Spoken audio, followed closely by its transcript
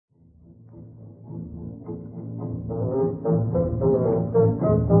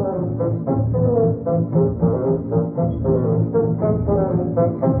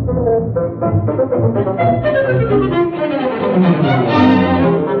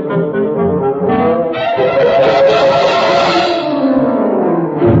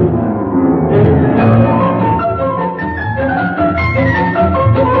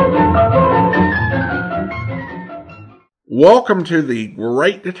Welcome to the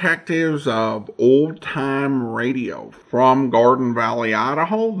Great Detectives of Old Time Radio. From Garden Valley,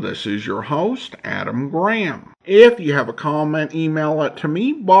 Idaho, this is your host, Adam Graham. If you have a comment, email it to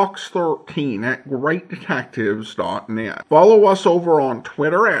me, box13@greatdetectives.net. Follow us over on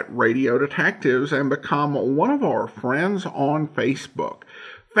Twitter at Radio Detectives and become one of our friends on Facebook.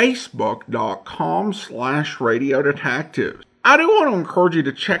 Facebook.com/Radio Detectives. I do want to encourage you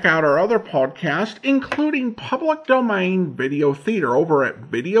to check out our other podcasts, including Public Domain Video Theater over at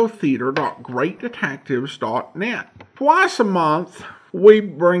videotheater.greatdetectives.net. Twice a month, we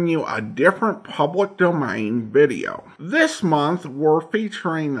bring you a different public domain video. This month, we're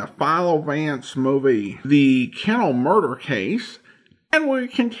featuring the Philo Vance movie, The Kennel Murder Case, and we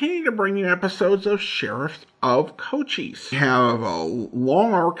continue to bring you episodes of Sheriff of Cochise. We have a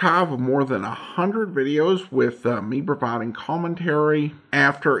long archive of more than 100 videos with me providing commentary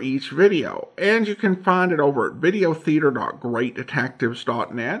after each video. And you can find it over at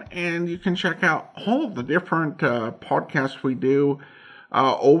videotheater.greatdetectives.net. And you can check out all of the different podcasts we do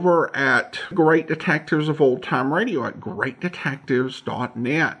over at Great Detectives of Old Time Radio at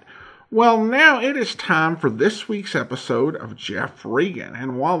greatdetectives.net. Well, now it is time for this week's episode of Jeff Regan.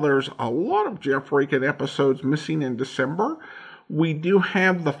 And while there's a lot of Jeff Regan episodes missing in December, we do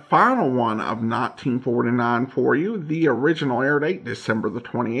have the final one of 1949 for you. The original air date, December the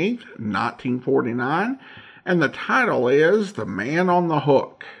 28th, 1949. And the title is The Man on the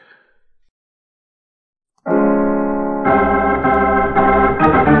Hook.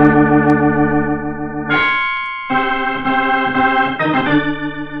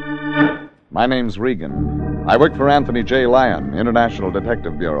 My name's Regan. I work for Anthony J. Lyon, International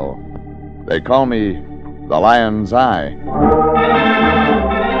Detective Bureau. They call me the Lion's Eye.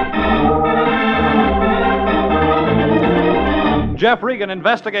 Jeff Regan,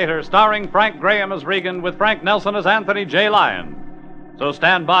 Investigator, starring Frank Graham as Regan with Frank Nelson as Anthony J. Lyon. So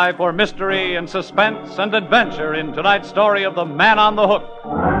stand by for mystery and suspense and adventure in tonight's story of The Man on the Hook.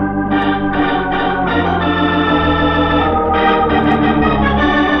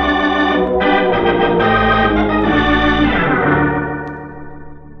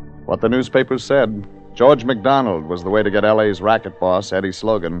 What the newspapers said, George McDonald was the way to get L.A.'s racket boss, Eddie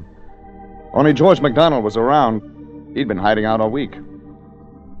Slogan. Only George McDonald was around. He'd been hiding out all week.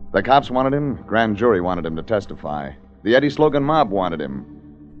 The cops wanted him. Grand jury wanted him to testify. The Eddie Slogan mob wanted him.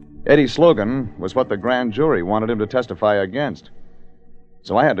 Eddie Slogan was what the grand jury wanted him to testify against.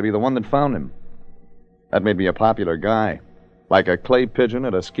 So I had to be the one that found him. That made me a popular guy, like a clay pigeon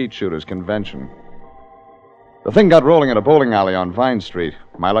at a skeet shooter's convention. The thing got rolling at a bowling alley on Vine Street.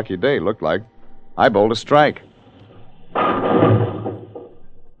 My lucky day, looked like. I bowled a strike.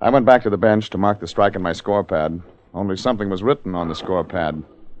 I went back to the bench to mark the strike in my score pad. Only something was written on the score pad.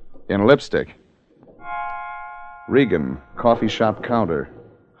 In lipstick. Regan, coffee shop counter.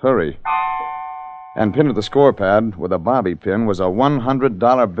 Hurry. And pinned to the score pad with a bobby pin was a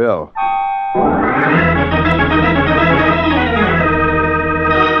 $100 bill.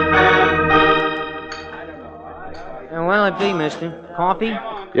 What'll it be, mister? Coffee?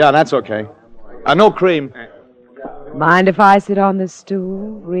 Yeah, that's okay. No cream. Mind if I sit on this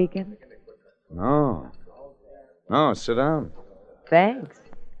stool, Regan? No. No, sit down. Thanks.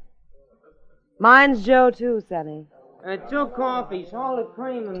 Mine's Joe, too, Sonny. 2 coffees, all the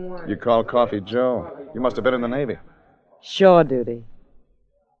cream in one. You call coffee Joe. You must have been in the Navy. Shore duty.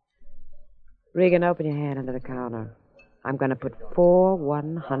 Regan, open your hand under the counter. I'm going to put 4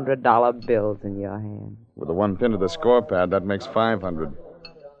 $100 bills in your hand. With the one pin to the score pad, that makes 500.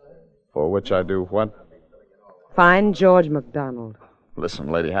 For which I do what? Find George McDonald.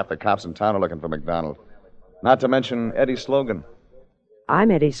 Listen, lady, half the cops in town are looking for McDonald. Not to mention Eddie Slogan. I'm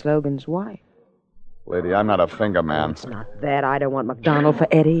Eddie Slogan's wife. Lady, I'm not a finger man. It's not that. I don't want McDonald for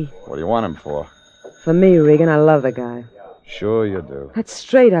Eddie. What do you want him for? For me, Regan, I love the guy. Sure you do. That's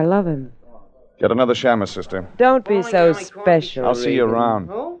straight. I love him. Get another shamus, sister. Don't be so special, I'll see you around.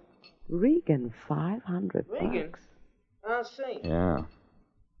 Who? Regan, $500. Regan? I'll see. Yeah.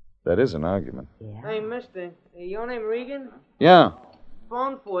 That is an argument. Yeah. Hey, mister, your name Regan? Yeah.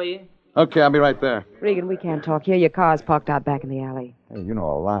 Phone for you. Okay, I'll be right there. Regan, we can't talk here. Your car's parked out back in the alley. Hey, you know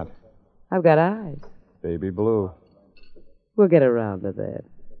a lot. I've got eyes. Baby blue. We'll get around to that.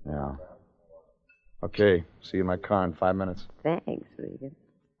 Yeah. Okay, see you in my car in 5 minutes. Thanks, Regan.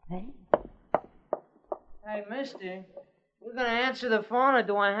 Thanks. Hey, mister, you gonna answer the phone or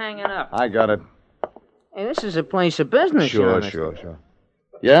do I hang it up? I got it. Hey, this is a place of business, Sure.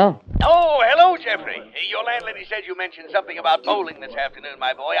 Yeah? Oh, hello, Jeffrey. Your landlady said you mentioned something about bowling this afternoon,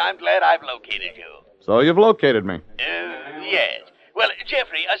 my boy. I'm glad I've located you. So you've located me. Yes. Well,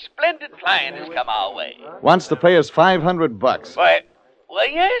 Jeffrey, a splendid client has come our way. Wants to pay us $500. Why,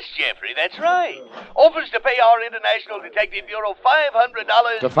 yes, Jeffrey, that's right. Offers to pay our International Detective Bureau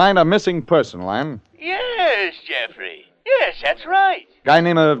 $500... To find a missing person, Lion. Yes, Jeffrey. Yes, that's right. Guy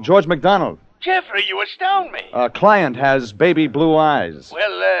named George McDonald. Jeffrey, you astound me. A client has baby blue eyes.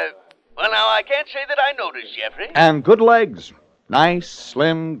 Well, now, I can't say that I noticed, Jeffrey. And good legs. Nice,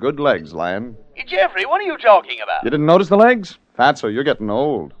 slim, good legs, Lion. Jeffrey, what are you talking about? You didn't notice the legs? Fatso, you're getting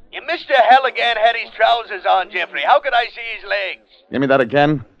old. Mr. Halligan had his trousers on, Jeffrey. How could I see his legs? Give me that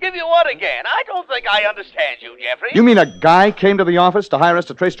again. Give you what again? I don't think I understand you, Jeffrey. You mean a guy came to the office to hire us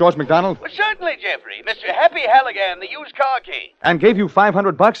to trace George McDonald? Well, certainly, Jeffrey. Mr. Happy Halligan, the used car king. And gave you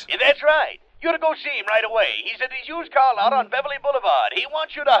 $500? Yeah, that's right. You're to go see him right away. He's at his used car lot on Beverly Boulevard. He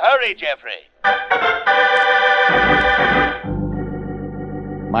wants you to hurry, Jeffrey.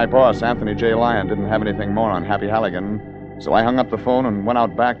 My boss, Anthony J. Lyon, didn't have anything more on Happy Halligan, so I hung up the phone and went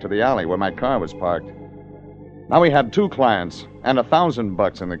out back to the alley where my car was parked. Now we had 2 clients and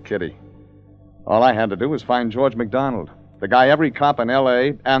 $1,000 in the kitty. All I had to do was find George McDonald, the guy every cop in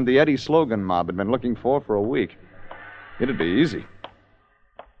L.A. and the Eddie Slogan mob had been looking for a week. It'd be easy.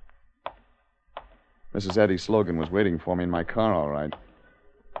 Mrs. Eddie Slogan was waiting for me in my car, all right.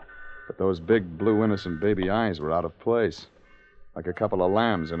 But those big, blue, innocent baby eyes were out of place, like a couple of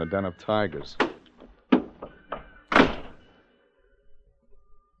lambs in a den of tigers.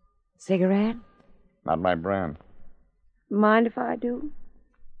 Cigarette? Not my brand. Mind if I do?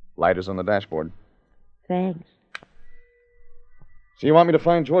 Lighters on the dashboard. Thanks. So you want me to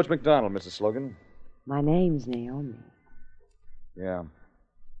find George McDonald, Mrs. Slogan? My name's Naomi. Yeah,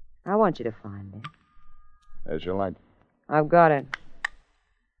 I want you to find him. as you like. I've got it.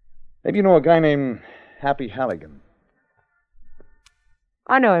 Maybe you know a guy named Happy Halligan.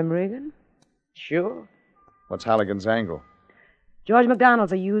 I know him, Regan. Sure. What's Halligan's angle? George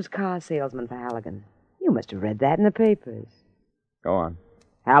McDonald's a used car salesman for Halligan. You must have read that in the papers. Go on.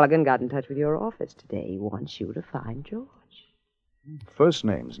 Halligan got in touch with your office today. He wants you to find George. First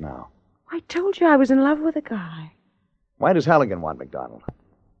names now. I told you I was in love with the guy. Why does Halligan want McDonald?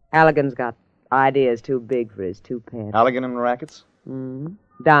 Halligan's got ideas too big for his 2 pence. Halligan in the rackets?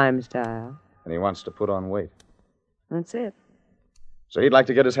 Dime style. And he wants to put on weight. That's it. So he'd like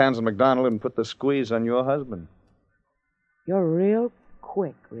to get his hands on McDonald and put the squeeze on your husband. You're real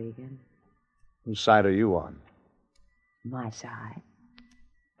quick, Regan. Whose side are you on? My side.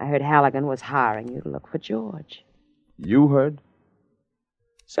 I heard Halligan was hiring you to look for George. You heard?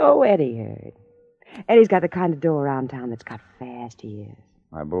 So Eddie heard. Eddie's got the kind of door around town that's got fast ears.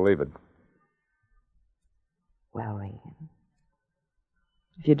 I believe it. Well, Regan,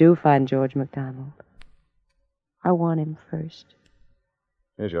 if you do find George McDonald, I want him first.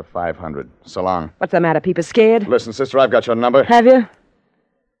 Here's your $500. So long. What's the matter? People scared? Listen, sister, I've got your number. Have you?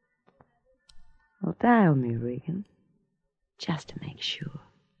 Well, dial me, Regan. Just to make sure.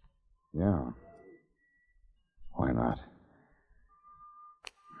 Yeah. Why not?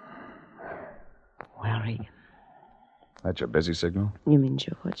 Well, Regan. That's your busy signal? You mean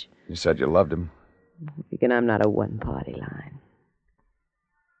George? You said you loved him. Regan, I'm not a one-party line.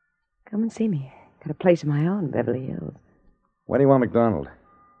 Come and see me. Got a place of my own in Beverly Hills. Why do you want McDonald?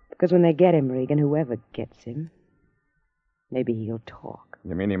 Because when they get him, Regan, whoever gets him, maybe he'll talk.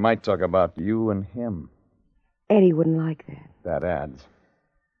 You mean he might talk about you and him? Eddie wouldn't like that. That adds.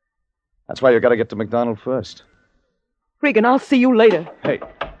 That's why you got to get to McDonald first. Regan, I'll see you later. Hey,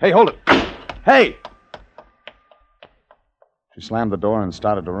 hold it. Hey! She slammed the door and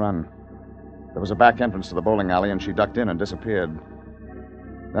started to run. There was a back entrance to the bowling alley, and she ducked in and disappeared.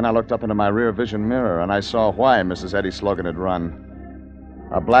 Then I looked up into my rear vision mirror, and I saw why Mrs. Eddie Slogan had run.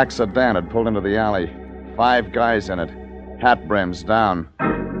 A black sedan had pulled into the alley. 5 guys in it. Hat brims down.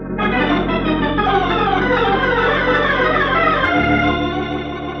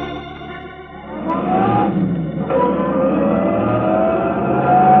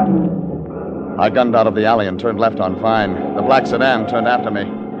 I gunned out of the alley and turned left on Vine. The black sedan turned after me.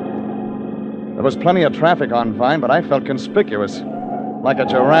 There was plenty of traffic on Vine, but I felt conspicuous, like a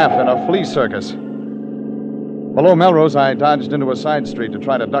giraffe in a flea circus. Below Melrose, I dodged into a side street to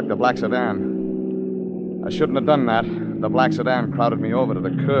try to duck the black sedan. I shouldn't have done that. The black sedan crowded me over to the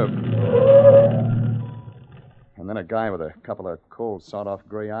curb. And then a guy with a couple of cold, sawed-off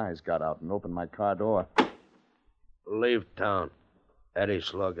gray eyes got out and opened my car door. Leave town, Eddie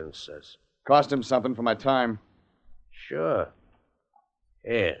Slogan says. Cost him something for my time. Sure.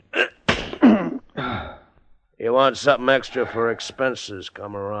 Here. You want something extra for expenses,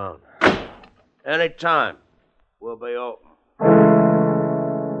 come around. Anytime. We'll be open.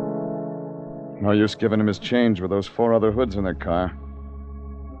 No use giving him his change with those 4 other hoods in the car.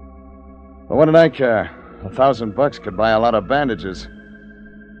 But what did I care? $1,000 could buy a lot of bandages.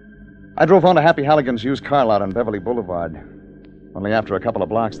 I drove on to Happy Halligan's used car lot on Beverly Boulevard. Only after a couple of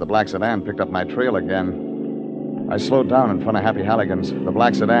blocks, the black sedan picked up my trail again. I slowed down in front of Happy Halligan's. The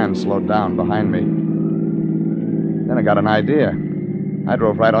black sedan slowed down behind me. Then I got an idea. I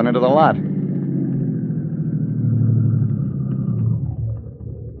drove right on into the lot.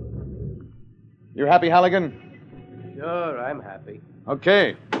 You happy, Halligan? Sure, I'm happy.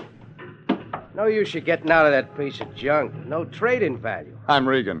 Okay. No use you getting out of that piece of junk. No trade-in value. I'm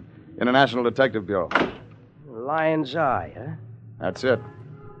Regan, International Detective Bureau. Lion's Eye, huh? That's it.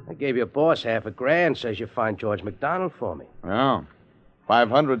 I gave your boss $50,000, says you find George McDonald for me. Yeah.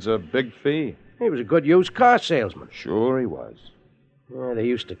 500's a big fee. He was a good used car salesman. Sure he was. Yeah, they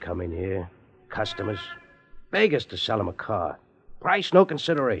used to come in here. Customers. Beg us to sell them a car. Price, no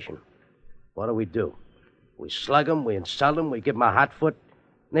consideration. What do? We slug them, we insult them, we give them a hot foot,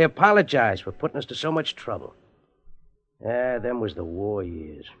 and they apologize for putting us to so much trouble. Yeah, them was the war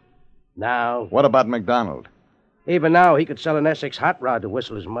years. Now... What about McDonald? Even now, he could sell an Essex hot rod to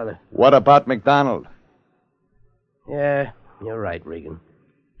whistle his mother. What about McDonald? Yeah, you're right, Regan.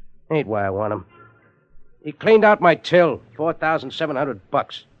 Ain't why I want him. He cleaned out my till,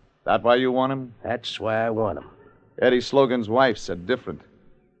 $4,700. That why you want him? That's why I want him. Eddie Slogan's wife said different.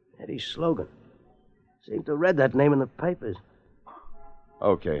 Eddie Slogan. Seemed to have read that name in the papers.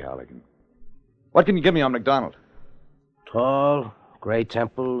 Okay, Halligan. What can you give me on McDonald? Tall, gray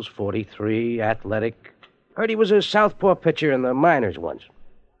temples, 43, athletic. Heard he was a southpaw pitcher in the minors once.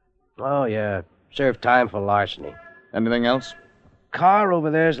 Oh, yeah. Served time for larceny. Anything else? Car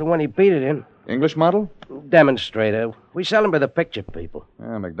over there's the one he beat it in. English model? Demonstrator. We sell him by the picture, people.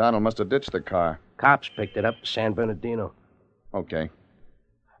 Yeah, McDonald must have ditched the car. Cops picked it up in San Bernardino. Okay.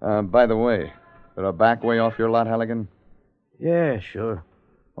 By the way, there a back way off your lot, Halligan? Yeah, sure.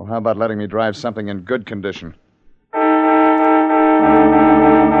 Well, how about letting me drive something in good condition?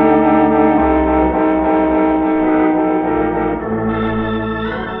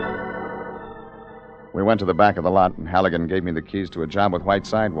 We went to the back of the lot, and Halligan gave me the keys to a job with white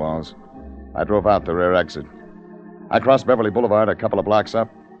sidewalls. I drove out the rear exit. I crossed Beverly Boulevard a couple of blocks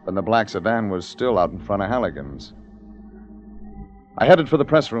up, and the black sedan was still out in front of Halligan's. I headed for the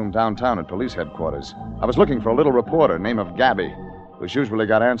press room downtown at police headquarters. I was looking for a little reporter named of Gabby, who's usually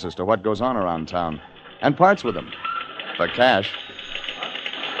got answers to what goes on around town, and parts with him. For cash.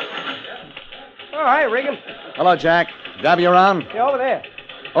 Oh, hi, Regan. Hello, Jack. Gabby around? Yeah, over there.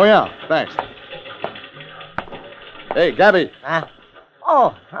 Oh, yeah. Thanks. Hey, Gabby.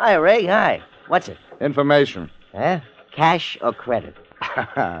 Oh, hi, Ray. Hi. What's it? Information. Huh? Cash or credit?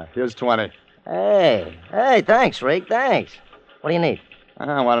 Here's 20. Hey, thanks, Ray. Thanks. What do you need?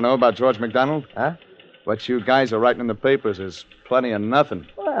 I want to know about George McDonald. Huh? What you guys are writing in the papers is plenty of nothing.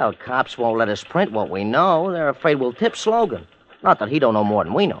 Well, cops won't let us print what we know. They're afraid we'll tip Slogan. Not that he don't know more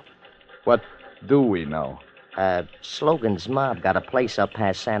than we know. What do we know? Slogan's mob got a place up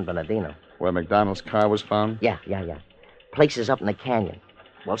past San Bernardino. Where McDonald's car was found? Yeah. Place is up in the canyon.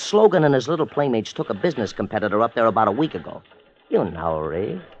 Well, Slogan and his little playmates took a business competitor up there about a week ago. You know,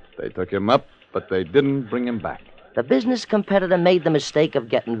 Ray. They took him up, but they didn't bring him back. The business competitor made the mistake of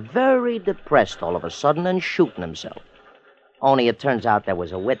getting very depressed all of a sudden and shooting himself. Only it turns out there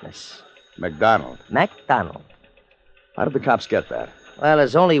was a witness. McDonald. How did the cops get that? Well,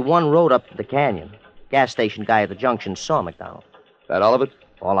 there's only one road up to the canyon. Gas station guy at the junction saw McDonald. That all of it?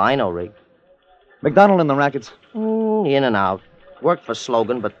 All I know, Rig. McDonald in the rackets? In and out. Worked for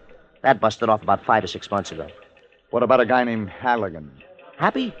Slogan, but that busted off about 5 or 6 months ago. What about a guy named Halligan?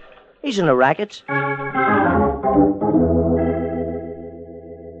 Happy? He's in the rackets.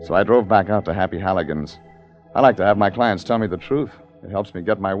 So I drove back out to Happy Halligan's. I like to have my clients tell me the truth. It helps me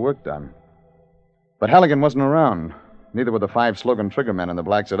get my work done. But Halligan wasn't around. Neither were the 5 Slogan triggermen in the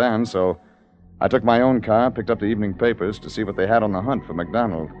black sedan, so I took my own car, picked up the evening papers to see what they had on the hunt for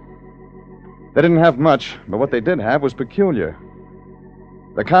McDonald. They didn't have much, but what they did have was peculiar.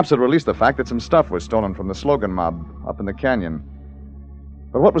 The cops had released the fact that some stuff was stolen from the Slogan mob up in the canyon.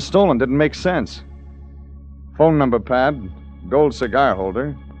 But what was stolen didn't make sense. Phone number pad, gold cigar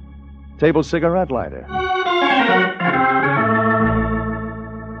holder, table cigarette lighter.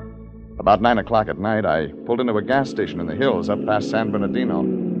 About 9 o'clock at night, I pulled into a gas station in the hills up past San Bernardino.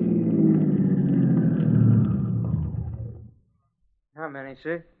 How many,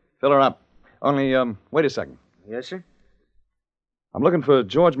 sir? Fill her up. Only, wait a second. Yes, sir. I'm looking for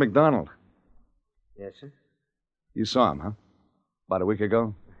George McDonald. Yes, sir. You saw him, huh? About a week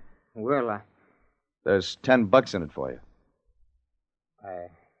ago?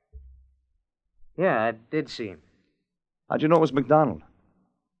 Yeah, I did see him. How'd you know it was McDonald?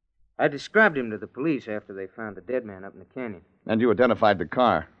 I described him to the police after they found the dead man up in the canyon. And you identified the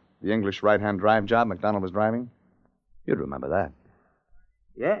car. The English right-hand drive job McDonald was driving? You'd remember that.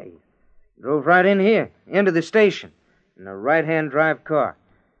 Yeah, he drove right in here, into the station, in a right-hand drive car.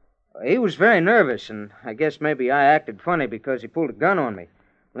 He was very nervous, and I guess maybe I acted funny because he pulled a gun on me,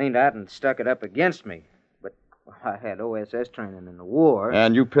 leaned out and stuck it up against me. But I had OSS training in the war.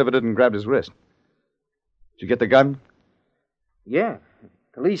 And you pivoted and grabbed his wrist. Did you get the gun? Yeah.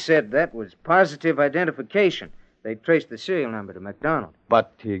 Police said that was positive identification. They traced the serial number to McDonald.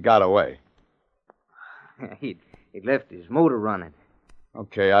 But he got away. He'd left his motor running.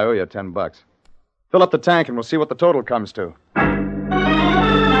 Okay, I owe you $10. Fill up the tank and we'll see what the total comes to.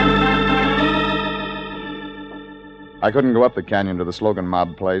 I couldn't go up the canyon to the Slogan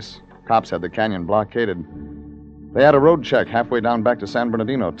mob place. Cops had the canyon blockaded. They had a road check halfway down back to San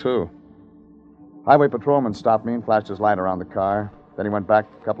Bernardino, too. Highway patrolman stopped me and flashed his light around the car. Then he went back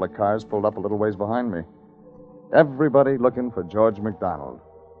a couple of cars, pulled up a little ways behind me. Everybody looking for George McDonald.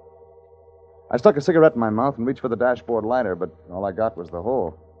 I stuck a cigarette in my mouth and reached for the dashboard lighter, but all I got was the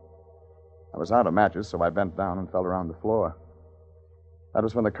hole. I was out of matches, so I bent down and felt around the floor. That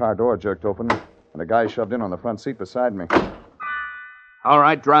was when the car door jerked open, and a guy shoved in on the front seat beside me. All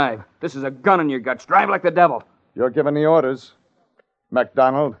right, drive. This is a gun in your guts. Drive like the devil. You're giving the orders,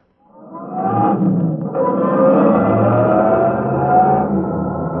 McDonald.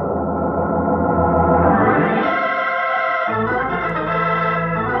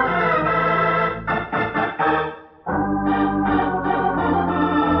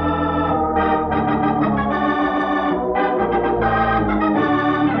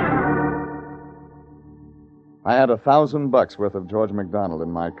 I had $1,000 worth of George McDonald in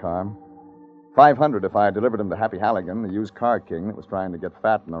my car. $500 if I had delivered him to Happy Halligan, the used car king that was trying to get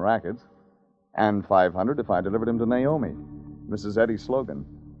fat in the rackets. And $500 if I delivered him to Naomi, Mrs. Eddie Slogan.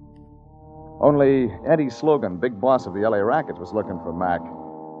 Only Eddie Slogan, big boss of the L.A. rackets, was looking for Mac.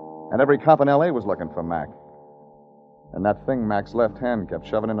 And every cop in L.A. was looking for Mac. And that thing Mac's left hand kept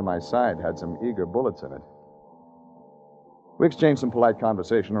shoving into my side had some eager bullets in it. We exchanged some polite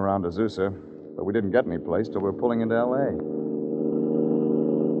conversation around Azusa, but we didn't get any place till we were pulling into L.A.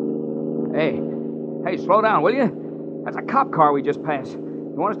 Hey, slow down, will you? That's a cop car we just passed.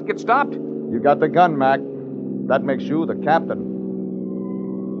 You want us to get stopped? You got the gun, Mac. That makes you the captain.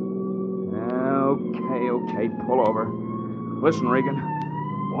 Okay, pull over. Listen, Regan,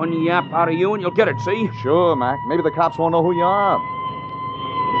 one yap out of you and you'll get it, see? Sure, Mac. Maybe the cops won't know who you are.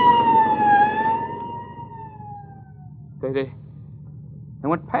 They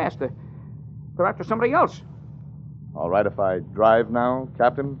went past. They're after somebody else. All right if I drive now,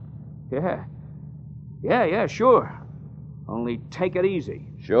 Captain? Yeah, sure. Only take it easy.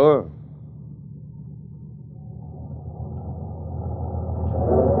 Sure.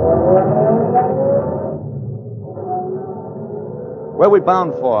 Where we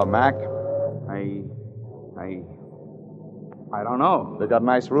bound for, Mac? I don't know. They got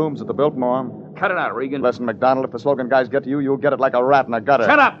nice rooms at the Biltmore. Cut it out, Regan. Listen, McDonald, if the Slogan guys get to you, you'll get it like a rat in a gutter.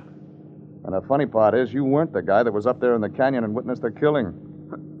 Shut up! And the funny part is, you weren't the guy that was up there in the canyon and witnessed the killing.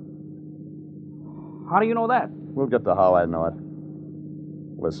 How do you know that? We'll get to how I know it.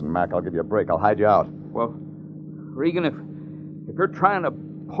 Listen, Mac, I'll give you a break. I'll hide you out. Well, Regan, if you're trying to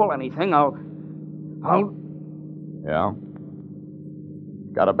pull anything, I'll... Yeah?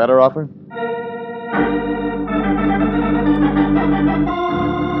 Got a better offer?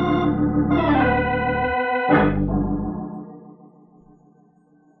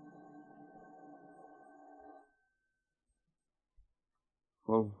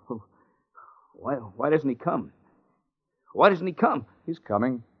 Why doesn't he come? Why doesn't he come? He's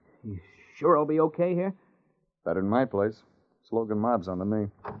coming. You sure I'll be okay here? Better than my place. Slogan mob's under me.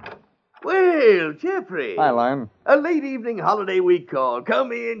 Well, Jeffrey. Hi, Lion. A late evening holiday week call.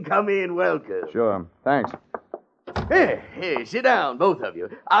 Come in, welcome. Sure. Thanks. Hey, sit down, both of you.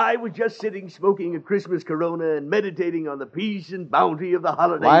 I was just sitting smoking a Christmas Corona and meditating on the peace and bounty of the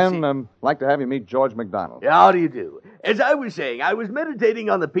holiday Lion, season. like to have you meet George McDonald. Yeah, how do you do? As I was saying, I was meditating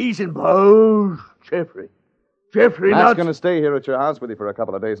on the peace and... Oh, Jeffrey, Matt's going to stay here at your house with you for a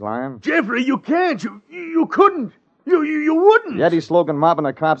couple of days, Lion. Jeffrey, you can't. You couldn't. You wouldn't. The Eddie Slogan mob and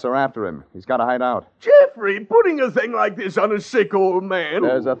the cops are after him. He's got to hide out. Jeffrey, putting a thing like this on a sick old man.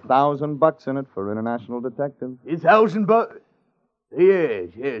 There's $1,000 in it for international detectives. $1,000?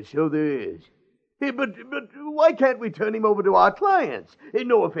 Yes, so there is. Hey, but why can't we turn him over to our clients?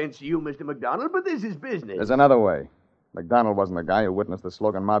 No offense to you, Mr. McDonald, but this is business. There's another way. McDonald wasn't the guy who witnessed the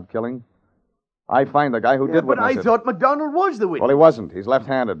Slogan mob killing. I find the guy who did but witness I it. thought McDonald was the witness. Well, he wasn't. He's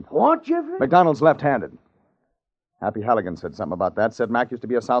left-handed. What, Jeffrey? McDonald's left-handed. Happy Halligan said something about that. Said Mac used to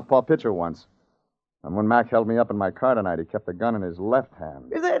be a southpaw pitcher once. And when Mac held me up in my car tonight, he kept the gun in his left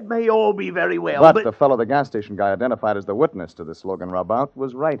hand. That may all be very well, But the fellow the gas station guy identified as the witness to the Slogan rub-out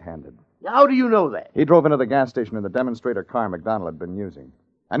was right-handed. How do you know that? He drove into the gas station in the demonstrator car McDonald had been using.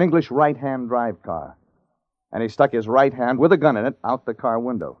 An English right-hand drive car. And he stuck his right hand with a gun in it out the car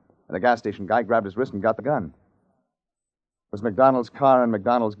window. And the gas station guy grabbed his wrist and got the gun. It was McDonald's car and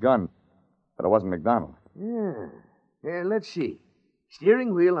McDonald's gun. But it wasn't McDonald. Let's see.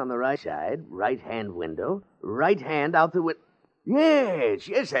 Steering wheel on the right side, right-hand window, right hand out the window.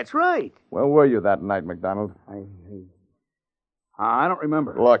 Yes, that's right. Where were you that night, McDonald? I don't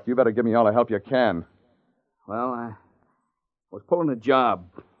remember. Look, you better give me all the help you can. Well, I was pulling a job.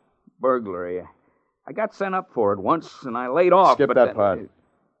 Burglary. I got sent up for it once, and I laid off. Skip but that then- part.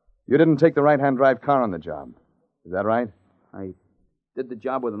 You didn't take the right-hand drive car on the job. Is that right? I did the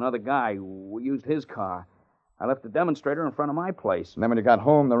job with another guy. We used his car. I left the demonstrator in front of my place. And then when you got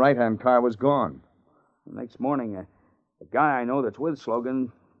home, the right-hand car was gone. The next morning, a guy I know that's with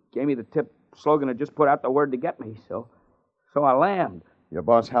Slogan gave me the tip Slogan had just put out the word to get me, so I lammed. Your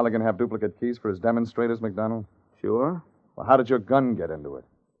boss Halligan have duplicate keys for his demonstrators, McDonald? Sure. Well, how did your gun get into it?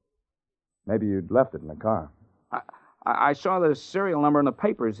 Maybe you'd left it in the car. I saw the serial number in the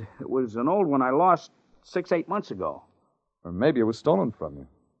papers. It was an old one I lost 6-8 months ago. Or maybe it was stolen from you.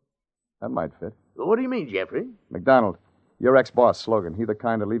 That might fit. What do you mean, Jeffrey? McDonald, your ex-boss, Slogan, he the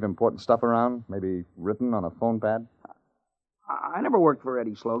kind to leave important stuff around? Maybe written on a phone pad? I never worked for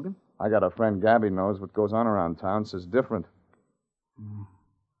Eddie Slogan. I got a friend Gabby knows what goes on around town, says different.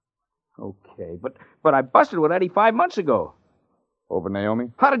 Okay, but I busted with Eddie 5 months ago. Over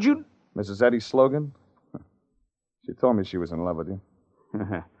Naomi? How did you... Mrs. Eddie Slogan? She told me she was in love with you.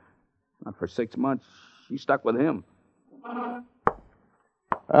 Not for 6 months. She stuck with him.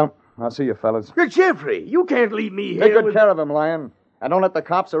 Well, I'll see you, fellas. Jeffrey, you can't leave me here Take good with... care of him, Lion. And don't let the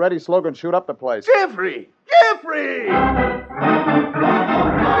cops or Eddie Slogan shoot up the place. Jeffrey! Jeffrey!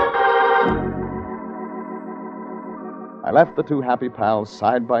 I left the two happy pals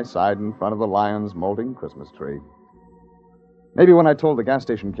side by side in front of the Lion's molting Christmas tree. Maybe when I told the gas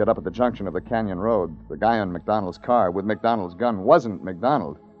station kid up at the junction of the Canyon Road, the guy in McDonald's car with McDonald's gun wasn't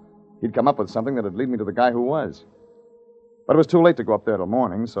McDonald, he'd come up with something that'd lead me to the guy who was. But it was too late to go up there till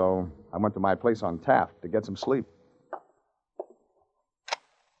morning, so I went to my place on Taft to get some sleep.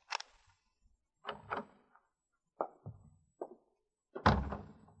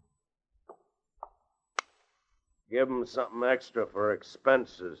 Give 'em something extra for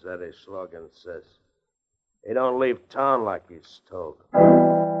expenses, Eddie Slogan says. He don't leave town like he's told.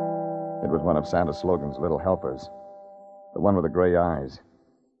 It was one of Santa Slogan's little helpers, the one with the gray eyes.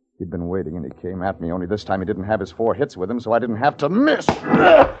 He'd been waiting, and he came at me, only this time he didn't have his 4 hits with him, so I didn't have to miss.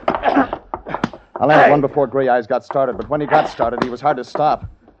 I landed one before Gray Eyes got started, but when he got started, he was hard to stop.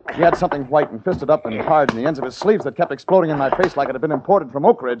 He had something white and fisted up and hard in the ends of his sleeves that kept exploding in my face like it had been imported from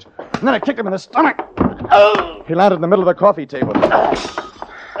Oak Ridge. And then I kicked him in the stomach. He landed in the middle of the coffee table.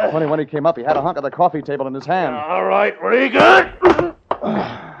 When he came up, he had a hunk of the coffee table in his hand. All right, Regan.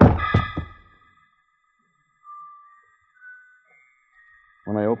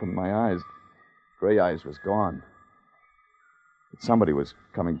 When I opened my eyes, Gray Eyes was gone. But somebody was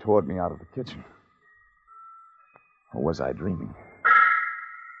coming toward me out of the kitchen. Or was I dreaming?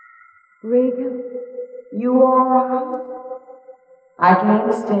 Regan, you all right? I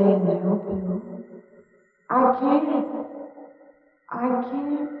can't stay and help you. I can't. I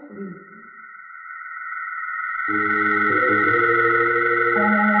can't breathe.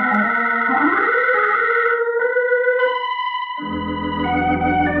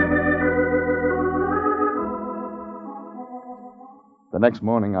 The next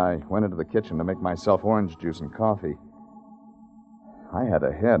morning, I went into the kitchen to make myself orange juice and coffee. I had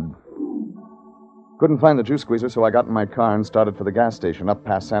a head. Couldn't find the juice squeezer, so I got in my car and started for the gas station up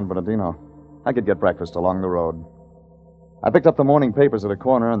past San Bernardino. I could get breakfast along the road. I picked up the morning papers at a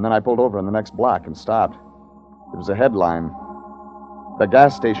corner, and then I pulled over in the next block and stopped. It was a headline. The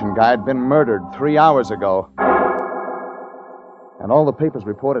gas station guy had been murdered 3 hours ago. And all the papers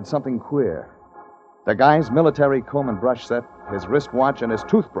reported something queer. The guy's military comb and brush set, his wristwatch, and his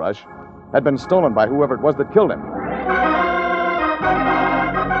toothbrush had been stolen by whoever it was that killed him.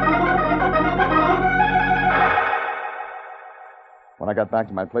 When I got back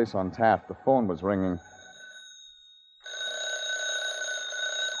to my place on Taft, the phone was ringing.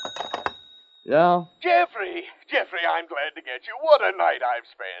 Yeah? Jeffrey, I'm glad to get you. What a night I've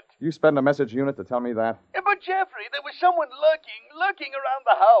spent. You spend a message unit to tell me that? But Jeffrey, there was someone lurking around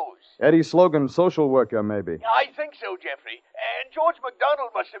the house. Eddie Slogan, social worker, maybe. I think so, Jeffrey. And George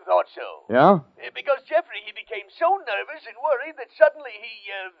McDonald must have thought so. Yeah? Because Jeffrey, he became so nervous and worried that suddenly he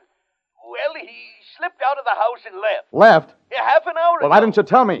slipped out of the house and left. Left? Yeah, half an hour ago. Well, why didn't you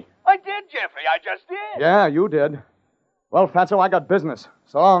tell me? I did, Jeffrey. I just did. Yeah, you did. Well, Fatso, I got business.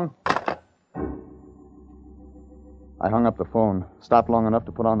 So long. I hung up the phone, stopped long enough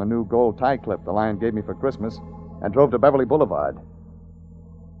to put on the new gold tie clip the Lion gave me for Christmas, and drove to Beverly Boulevard.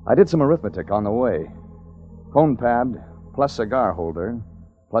 I did some arithmetic on the way. Phone pad, plus cigar holder,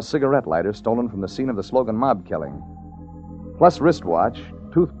 plus cigarette lighter stolen from the scene of the Slogan mob killing, plus wristwatch,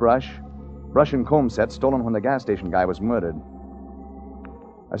 toothbrush, brush and comb set stolen when the gas station guy was murdered.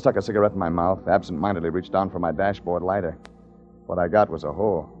 I stuck a cigarette in my mouth, absent-mindedly reached down for my dashboard lighter. What I got was a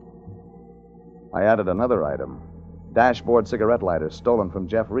hole. I added another item. Dashboard cigarette lighter stolen from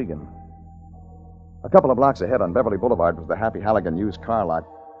Jeff Regan. A couple of blocks ahead on Beverly Boulevard was the Happy Halligan used car lot,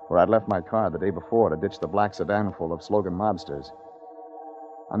 where I'd left my car the day before to ditch the black sedan full of Slogan mobsters.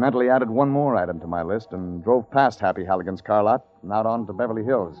 I mentally added one more item to my list and drove past Happy Halligan's car lot and out on to Beverly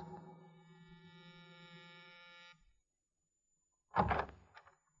Hills.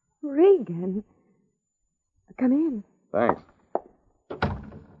 Regan. Come in. Thanks.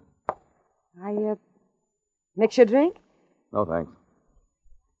 Mix your drink? No, thanks.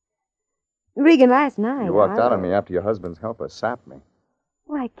 Regan, last night. You walked out on me after your husband's helper sapped me.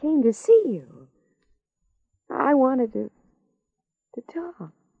 Well, I came to see you. I wanted to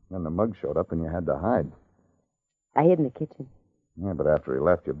talk. Then the mug showed up and you had to hide. I hid in the kitchen. Yeah, but after he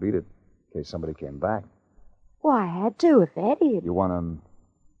left, you beat it in case somebody came back. Well, I had to if Eddie had... You want to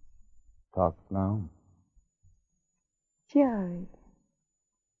talk now? Sure.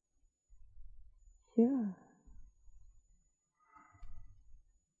 Sure.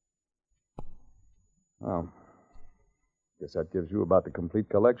 Well, guess that gives you about the complete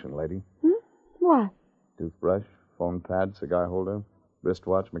collection, lady. What? Toothbrush, phone pad, cigar holder,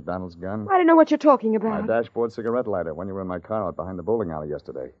 wristwatch, McDonald's gun. I don't know what you're talking My about. dashboard cigarette lighter when you were in my car out behind the bowling alley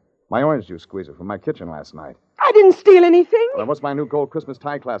yesterday. My orange juice squeezer from my kitchen last night. I didn't steal anything. Well, what's my new gold Christmas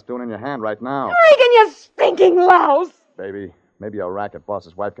tie clasp doing in your hand right now? Regan, you stinking louse! Baby, maybe a racket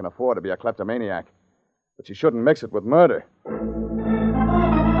boss's wife can afford to be a kleptomaniac. But she shouldn't mix it with murder.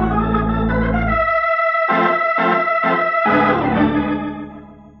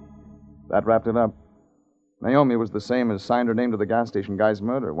 That wrapped it up. Naomi was the same as signed her name to the gas station guy's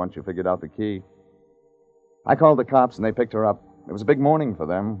murder once you figured out the key. I called the cops and they picked her up. It was a big morning for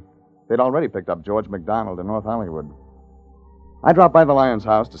them. They'd already picked up George McDonald in North Hollywood. I dropped by the Lion's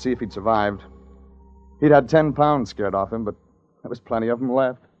house to see if he'd survived. He'd had 10 pounds scared off him, but there was plenty of them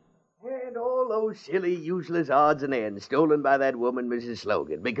left. And all those silly, useless odds and ends stolen by that woman, Mrs.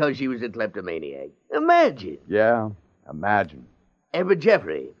 Slogan, because she was a kleptomaniac. Imagine. Yeah, imagine. But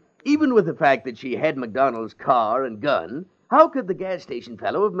Jeffrey, even with the fact that she had McDonald's car and gun, how could the gas station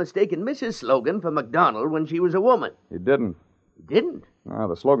fellow have mistaken Mrs. Slogan for McDonald when she was a woman? He didn't. He didn't? No,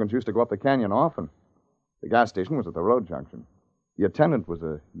 the Slogans used to go up the canyon often. The gas station was at the road junction. The attendant was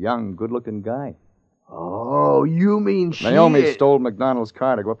a young, good-looking guy. Oh, you mean she... Naomi stole McDonald's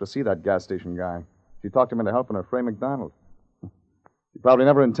car to go up to see that gas station guy. She talked him into helping her frame McDonald. She probably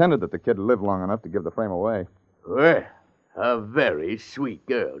never intended that the kid would live long enough to give the frame away. Well, a very sweet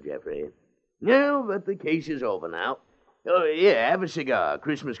girl, Jeffrey. No, but the case is over now. Oh, yeah, have a cigar,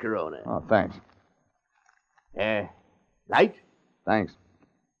 Christmas Corona. Oh, thanks. Light? Thanks.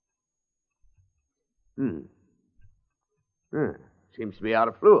 Seems to be out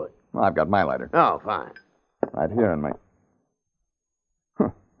of fluid. Well, I've got my lighter. Oh, fine. Right here in my...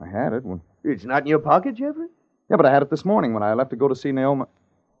 I had it when... It's not in your pocket, Jeffrey? Yeah, but I had it this morning when I left to go to see Naomi.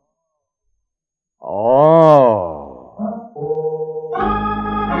 Oh.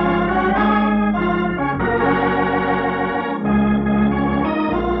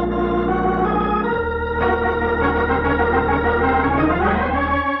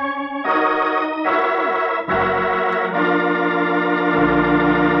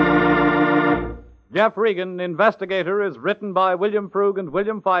 Jeff Regan, Investigator, is written by William Frug and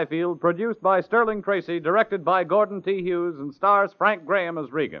William Fifield, produced by Sterling Tracy, directed by Gordon T. Hughes, and stars Frank Graham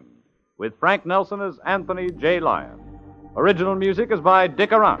as Regan, with Frank Nelson as Anthony J. Lyon. Original music is by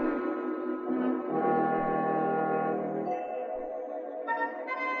Dick Arant.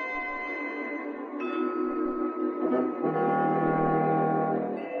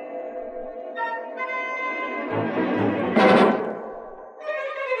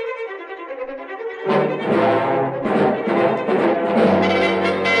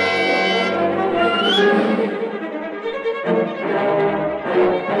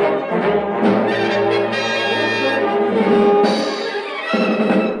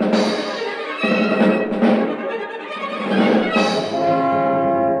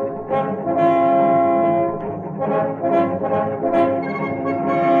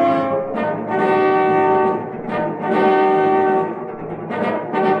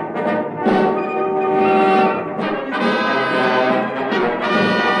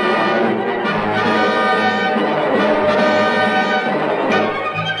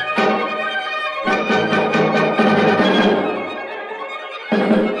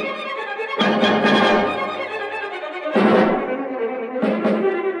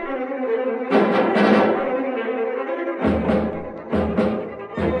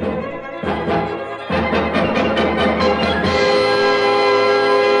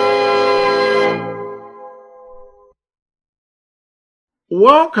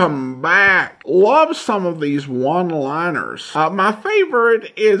 Welcome back. Love some of these one-liners. My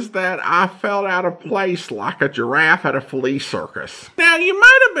favorite is that I felt out of place like a giraffe at a flea circus. Now, you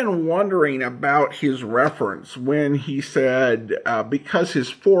might have been wondering about his reference when he said, because his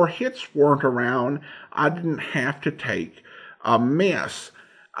 4 hits weren't around, I didn't have to take a miss.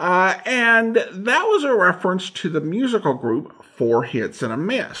 And that was a reference to the musical group 4 Hits and a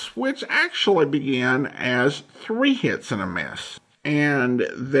Miss, which actually began as 3 Hits and a Miss. And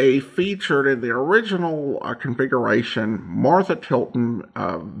they featured in the original configuration Martha Tilton,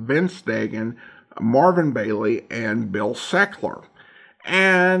 Vince Dagan, Marvin Bailey, and Bill Seckler.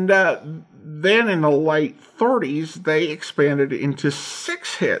 And then in the late 30s, they expanded into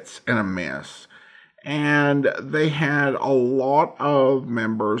 6 hits and a miss. And they had a lot of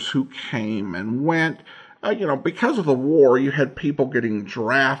members who came and went. Because of the war, you had people getting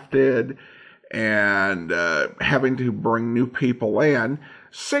drafted and having to bring new people in.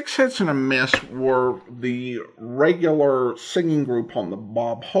 6 Hits and a Miss were the regular singing group on the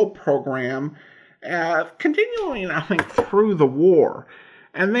Bob Hope program, continuing, I think, through the war.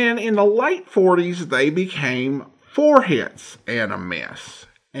 And then in the late 40s, they became 4 Hits and a Miss.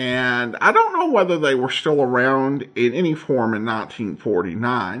 And I don't know whether they were still around in any form in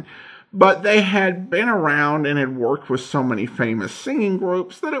 1949, but they had been around and had worked with so many famous singing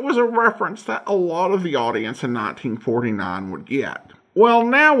groups that it was a reference that a lot of the audience in 1949 would get. Well,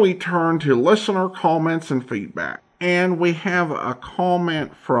 now we turn to listener comments and feedback. And we have a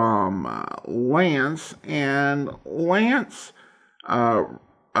comment from Lance, and Lance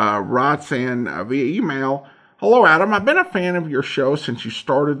writes in via email, "Hello, Adam. I've been a fan of your show since you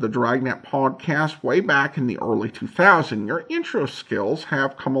started the Dragnet podcast way back in the early 2000s. Your intro skills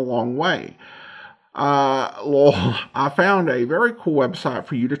have come a long way. I found a very cool website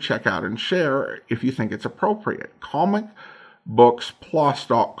for you to check out and share if you think it's appropriate.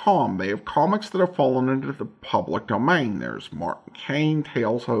 comicbooksplus.com. They have comics that have fallen into the public domain. There's Martin Kane,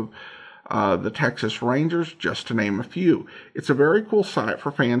 Tales of the Texas Rangers, just to name a few. It's a very cool site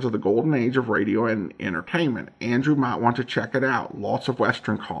for fans of the golden age of radio and entertainment. Andrew might want to check it out. Lots of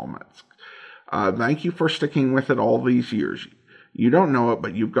Western comics. Thank you for sticking with it all these years. You don't know it,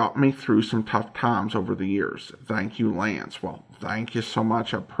 but you've got me through some tough times over the years. Thank you, Lance." Well, thank you so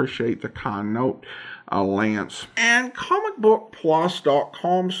much. I appreciate the kind note, Lance. And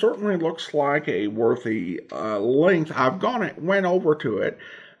comicbookplus.com certainly looks like a worthy link. I've went over to it.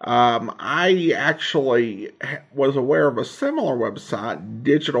 I actually was aware of a similar website,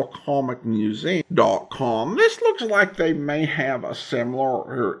 digitalcomicmuseum.com. This looks like they may have a similar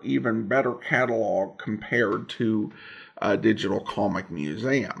or even better catalog compared to Digital Comic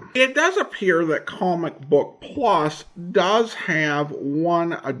Museum. It does appear that Comic Book Plus does have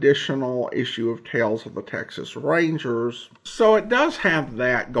one additional issue of Tales of the Texas Rangers, so it does have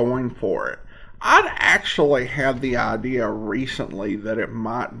that going for it. I'd actually had the idea recently that it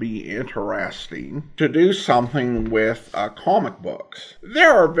might be interesting to do something with comic books.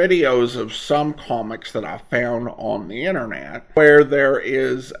 There are videos of some comics that I found on the internet where there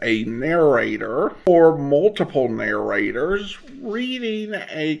is a narrator or multiple narrators reading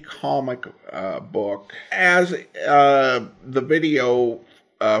a comic book as the video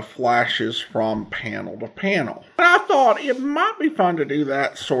flashes from panel to panel. And I thought it might be fun to do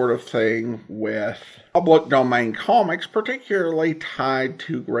that sort of thing with public domain comics, particularly tied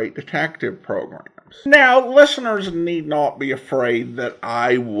to great detective programs. Now, listeners need not be afraid that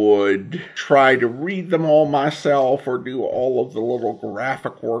I would try to read them all myself or do all of the little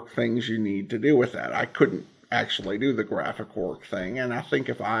graphic work things you need to do with that. I couldn't actually do the graphic work thing, and I think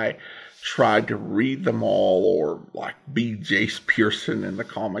if I tried to read them all or like be Jace Pearson in the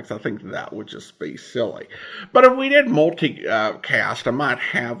comics, I think that would just be silly. But if we did multicast, I might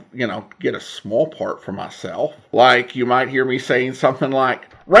have, get a small part for myself. Like you might hear me saying something like,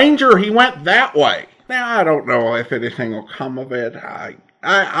 "Ranger, he went that way." Now, I don't know if anything will come of it.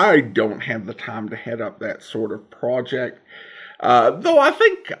 I don't have the time to head up that sort of project. Though I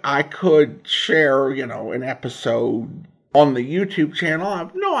think I could share, an episode on the YouTube channel. I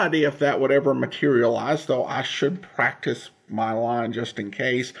have no idea if that would ever materialize, though I should practice my line just in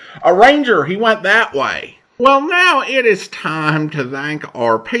case. "A Ranger, he went that way." Well, now it is time to thank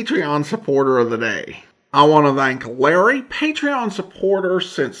our Patreon supporter of the day. I want to thank Larry, Patreon supporter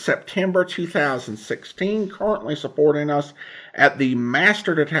since September 2016, currently supporting us at the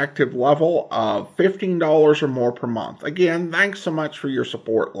Master Detective level of $15 or more per month. Again, thanks so much for your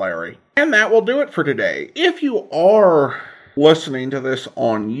support, Larry. And that will do it for today. If you are listening to this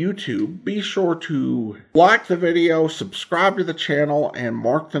on YouTube, be sure to like the video, subscribe to the channel, and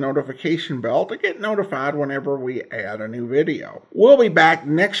mark the notification bell to get notified whenever we add a new video. We'll be back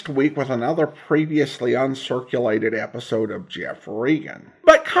next week with another previously uncirculated episode of Jeff Regan.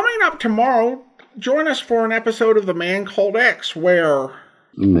 But coming up tomorrow, join us for an episode of The Man Called X, where...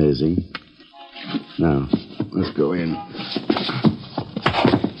 Amazing. Now, let's go in.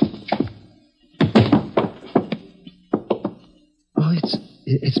 Oh,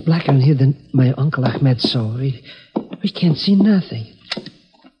 it's blacker in here than my Uncle Ahmed saw. We can't see nothing.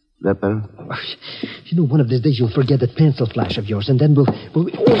 That better? You know, one of these days you'll forget that pencil flash of yours, and then we'll oh!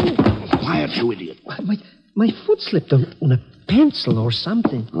 Quiet, you idiot. My foot slipped on a pencil or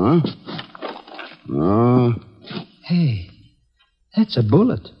something. Huh? Oh. Hey, that's a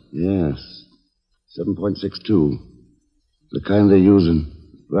bullet. Yes. 7.62. The kind they use in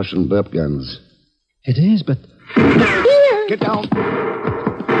Russian burp guns. It is, but... Get down.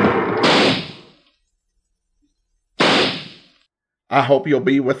 I hope you'll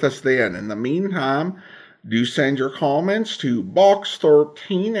be with us then. In the meantime, do send your comments to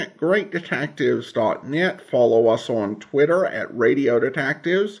box13@greatdetectives.net. Follow us on Twitter at Radio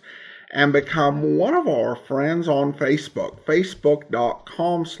Detectives. And become one of our friends on Facebook,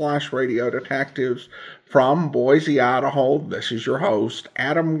 facebook.com/Radio Detectives. From Boise, Idaho, this is your host,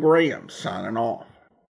 Adam Graham, signing off.